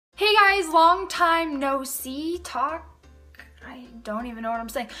guys, long time no see, talk. I don't even know what I'm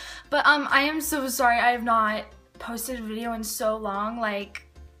saying. But I am so sorry I have not posted a video in so long. Like,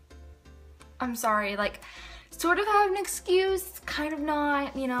 I'm sorry, like, sort of have an excuse, kind of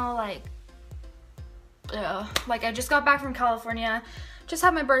not, you know, like, like I just got back from California, just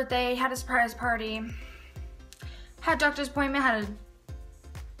had my birthday, had a surprise party, had a doctor's appointment, had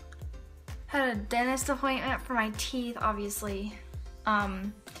a dentist appointment for my teeth, obviously.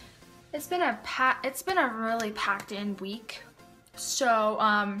 It's been a really packed in week. So,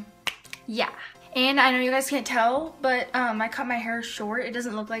 yeah. And I know you guys can't tell, but I cut my hair short. It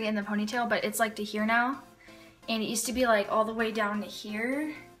doesn't look like it in the ponytail, but it's like to here now. And it used to be like all the way down to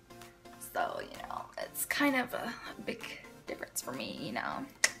here. So, you know, it's kind of a big difference for me, you know.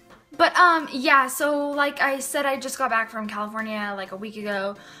 But, yeah, so like I said, I just got back from California like a week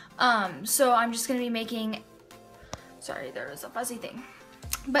ago. So I'm just gonna be making, sorry, there was a fuzzy thing.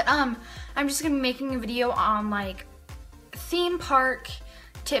 But, I'm just gonna be making a video on like theme park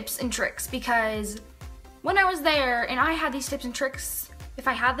tips and tricks, because when I was there and I had these tips and tricks, if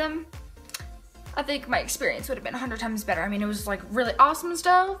I had them, I think my experience would have been 100 times better. I mean, it was like really awesome and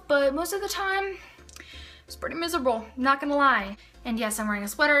stuff, but most of the time, it was pretty miserable, not gonna lie. And yes, I'm wearing a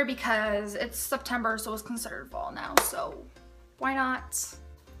sweater because it's September, so it's considered fall now, so why not?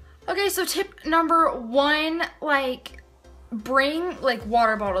 Okay, so tip number one, like, bring like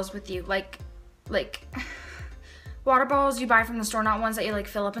water bottles with you, like water bottles you buy from the store, not ones that you like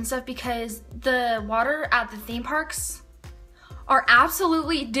fill up and stuff, because the water at the theme parks are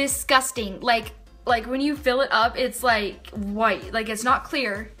absolutely disgusting. Like when you fill it up, it's like white, like it's not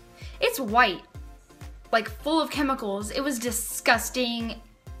clear, it's white, like full of chemicals. It was disgusting.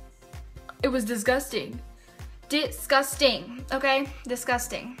 It was disgusting. Disgusting, okay?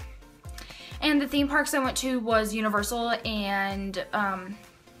 Disgusting. And the theme parks I went to was Universal and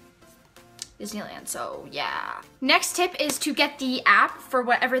Disneyland, so yeah. Next tip is to get the app for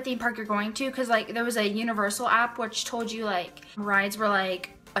whatever theme park you're going to, because like there was a Universal app which told you like rides were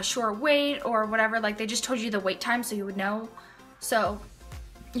like a short wait or whatever, like they just told you the wait time so you would know. So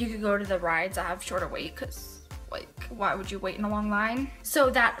you could go to the rides that have shorter wait, because like why would you wait in a long line? So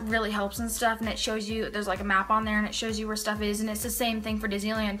that really helps and stuff, and it shows you, there's like a map on there and it shows you where stuff is, and it's the same thing for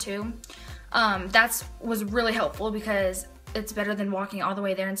Disneyland too. That was really helpful because it's better than walking all the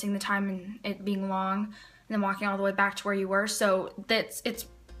way there and seeing the time and it being long and then walking all the way back to where you were. So it's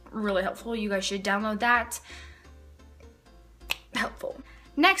really helpful. You guys should download that. Helpful.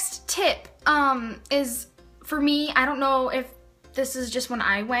 Next tip is for me, I don't know if this is just when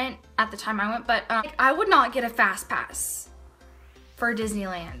I went, at the time I went, but I would not get a fast pass for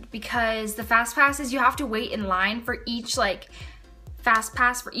Disneyland, because the fast passes, you have to wait in line for each like fast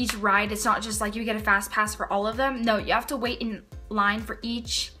pass for each ride. It's not just like you get a fast pass for all of them. No, you have to wait in line for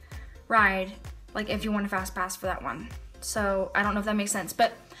each ride, like if you want a fast pass for that one. So I don't know if that makes sense,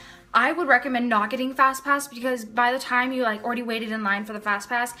 but I would recommend not getting fast pass, because by the time you like already waited in line for the fast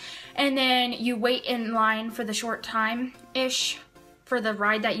pass and then you wait in line for the short time-ish for the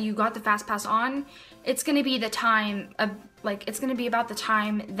ride that you got the fast pass on, it's gonna be the time of like, it's gonna be about the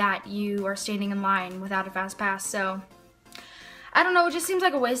time that you are standing in line without a fast pass. So I don't know, it just seems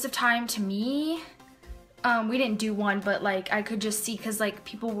like a waste of time to me. We didn't do one, but like I could just see, because like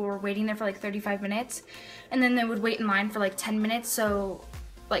people were waiting there for like 35 minutes and then they would wait in line for like 10 minutes. So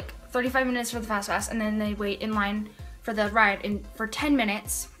like 35 minutes for the fast pass, and then they wait in line for the ride for 10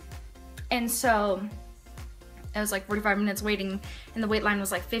 minutes. And so it was like 45 minutes waiting, and the wait line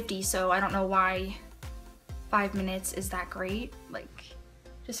was like 50. So I don't know why 5 minutes is that great. Like,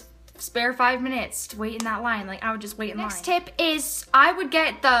 just spare 5 minutes to wait in that line. Like, I would just wait in line. Next tip is I would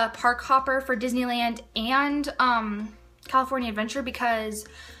get the park hopper for Disneyland and California Adventure, because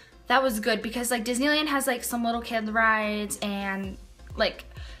that was good, because like Disneyland has like some little kid rides and like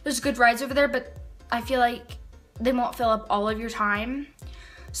there's good rides over there, but I feel like they won't fill up all of your time.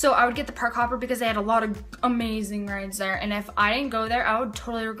 So I would get the park hopper because they had a lot of amazing rides there, and if I didn't go there, I would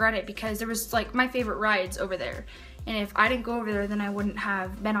totally regret it, because there was like my favorite rides over there. And if I didn't go over there, then I wouldn't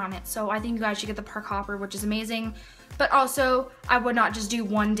have been on it. So I think you guys should get the park hopper, which is amazing. But also, I would not just do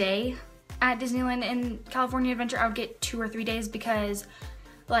one day at Disneyland and California Adventure. I would get 2 or 3 days, because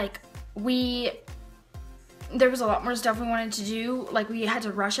like there was a lot more stuff we wanted to do. Like, we had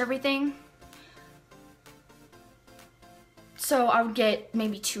to rush everything. So I would get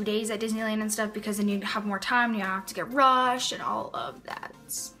maybe 2 days at Disneyland and stuff, because then you'd have more time, you have to get rushed and all of that.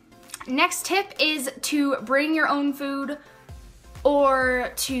 Next tip is to bring your own food,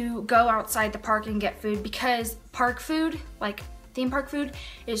 or to go outside the park and get food, because park food, like theme park food,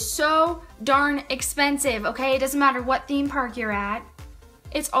 is so darn expensive, okay? It doesn't matter what theme park you're at.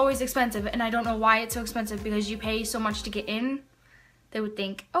 It's always expensive, and I don't know why it's so expensive, because you pay so much to get in. They would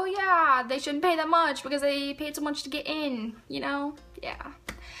think, oh yeah, they shouldn't pay that much because they paid so much to get in, you know? Yeah.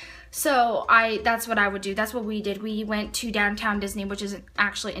 So that's what I would do. That's what we did. We went to downtown Disney, which isn't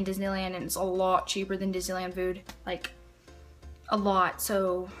actually in Disneyland, and it's a lot cheaper than Disneyland food. Like, a lot.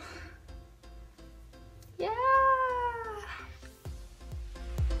 So, yeah.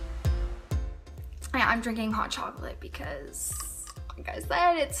 Yeah, I'm drinking hot chocolate because, like I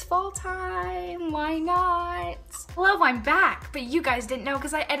said, it's fall time. Why not? Hello, I'm back, but you guys didn't know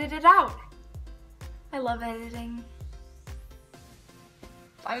because I edited out. I love editing.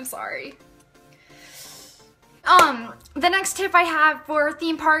 I'm sorry. The next tip I have for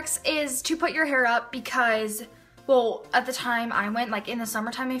theme parks is to put your hair up because, well, at the time I went, like in the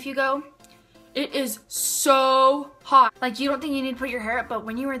summertime if you go, it is so hot. Like, you don't think you need to put your hair up, but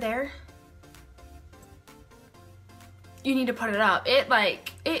when you were there, you need to put it up.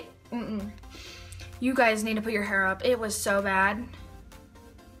 You guys need to put your hair up. It was so bad.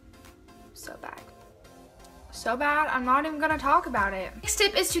 So bad. So bad, I'm not even gonna talk about it. Next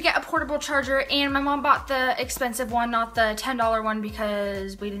tip is to get a portable charger, and my mom bought the expensive one, not the $10 one,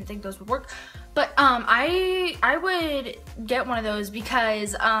 because we didn't think those would work. But I would get one of those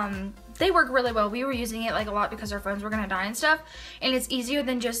because they work really well. We were using it like a lot because our phones were gonna die and stuff, and it's easier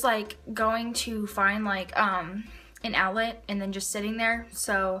than just like going to find like an outlet and then just sitting there.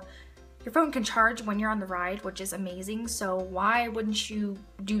 So your phone can charge when you're on the ride, which is amazing. So why wouldn't you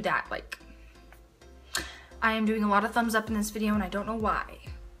do that? Like, I am doing a lot of thumbs up in this video and I don't know why.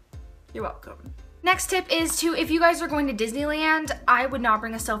 You're welcome. Next tip is to, if you guys are going to Disneyland, I would not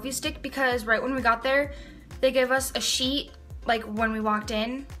bring a selfie stick because right when we got there, they gave us a sheet, like when we walked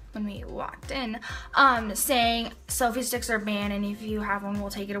in, saying selfie sticks are banned, and if you have one, we'll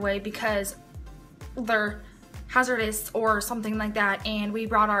take it away because they're hazardous or something like that, and we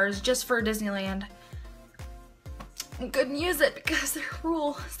brought ours just for Disneyland. We couldn't use it because they're a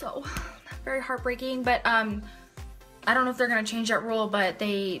rule, so very heartbreaking. But I don't know if they're gonna change that rule, but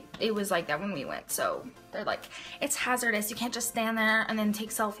it was like that when we went. So they're like, it's hazardous. You can't just stand there and then take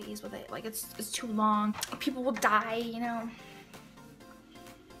selfies with it. Like, it's too long. People will die, you know.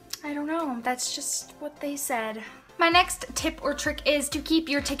 I don't know. That's just what they said. My next tip or trick is to keep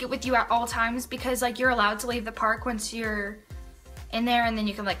your ticket with you at all times, because like you're allowed to leave the park once you're in there, and then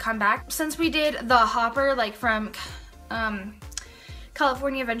you can like come back. Since we did the hopper like from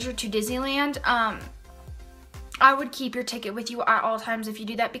California Adventure to Disneyland, I would keep your ticket with you at all times if you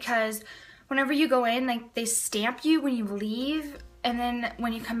do that, because whenever you go in, like they stamp you when you leave, and then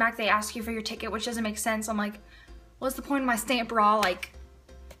when you come back they ask you for your ticket, which doesn't make sense. I'm like, what's the point of my stamp bra? Like,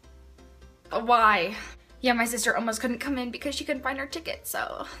 why? Yeah, my sister almost couldn't come in because she couldn't find her ticket,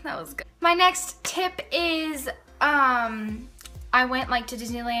 so that was good. My next tip is, I went like to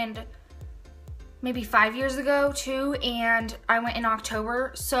Disneyland maybe 5 years ago too, and I went in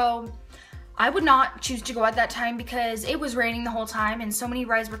October, so I would not choose to go at that time because it was raining the whole time and so many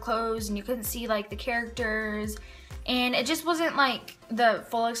rides were closed and you couldn't see like the characters, and it just wasn't like the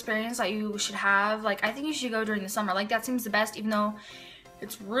full experience that you should have. Like, I think you should go during the summer. Like, that seems the best, even though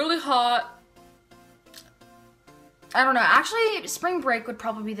it's really hot. I don't know, actually spring break would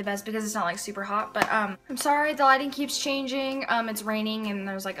probably be the best because it's not like super hot, but I'm sorry, the lighting keeps changing. It's raining and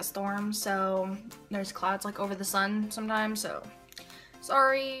there's like a storm, so there's clouds like over the sun sometimes, so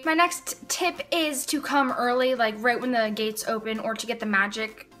sorry. My next tip is to come early, like right when the gates open, or to get the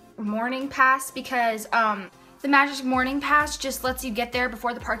Magic Morning Pass, because the Magic Morning Pass just lets you get there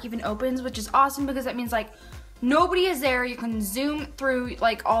before the park even opens, which is awesome because that means like nobody is there. You can zoom through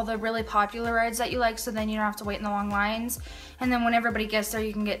like all the really popular rides that you like, so then you don't have to wait in the long lines. And then when everybody gets there,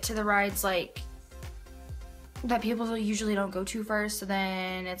 you can get to the rides like that people usually don't go to first, so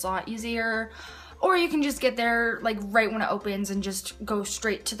then it's a lot easier. Or you can just get there like right when it opens and just go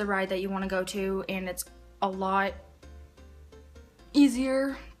straight to the ride that you want to go to, and it's a lot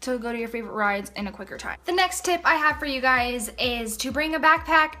easier to go to your favorite rides in a quicker time. The next tip I have for you guys is to bring a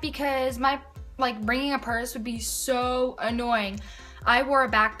backpack, because bringing a purse would be so annoying. I wore a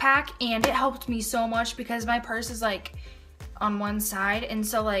backpack and it helped me so much because my purse is like on one side, and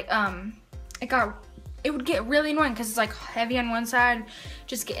so like it would get really annoying because it's like heavy on one side,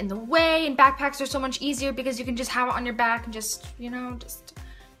 just get in the way. And backpacks are so much easier because you can just have it on your back and just, you know, just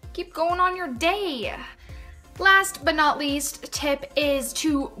keep going on your day. Last but not least tip is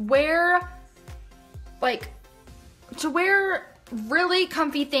to wear really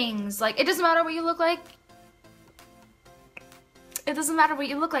comfy things. Like, it doesn't matter what you look like. It doesn't matter what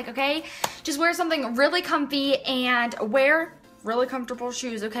you look like, okay? Just wear something really comfy and wear really comfortable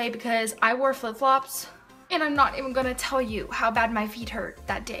shoes, okay? Because I wore flip-flops And I'm not even gonna tell you how bad my feet hurt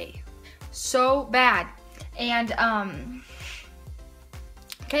that day. So bad. And,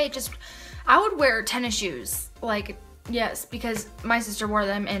 okay, I would wear tennis shoes. Like, yes, because my sister wore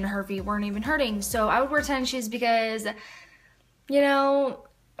them and her feet weren't even hurting. So I would wear tennis shoes because, you know,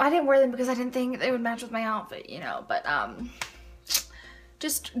 I didn't wear them because I didn't think they would match with my outfit, you know. But,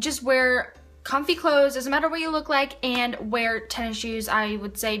 just wear comfy clothes, doesn't matter what you look like, and wear tennis shoes, I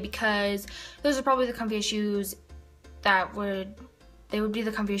would say, because those are probably the comfiest shoes they would be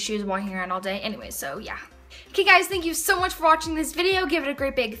the comfiest shoes walking around all day anyway. So yeah. Okay guys, thank you so much for watching this video. Give it a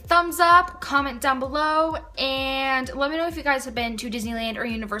great big thumbs up, comment down below, and let me know if you guys have been to Disneyland or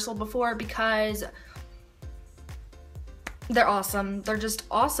Universal before, because they're awesome. They're just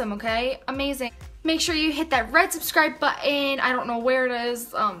awesome, okay? Amazing. Make sure you hit that red subscribe button. I don't know where it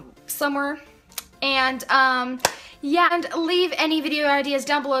is, somewhere. And yeah, and leave any video ideas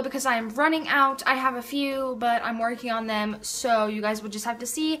down below because I am running out. I have a few, but I'm working on them, so you guys will just have to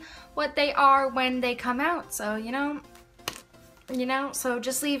see what they are when they come out. So, you know, so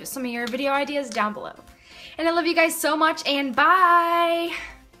just leave some of your video ideas down below. And I love you guys so much, and bye!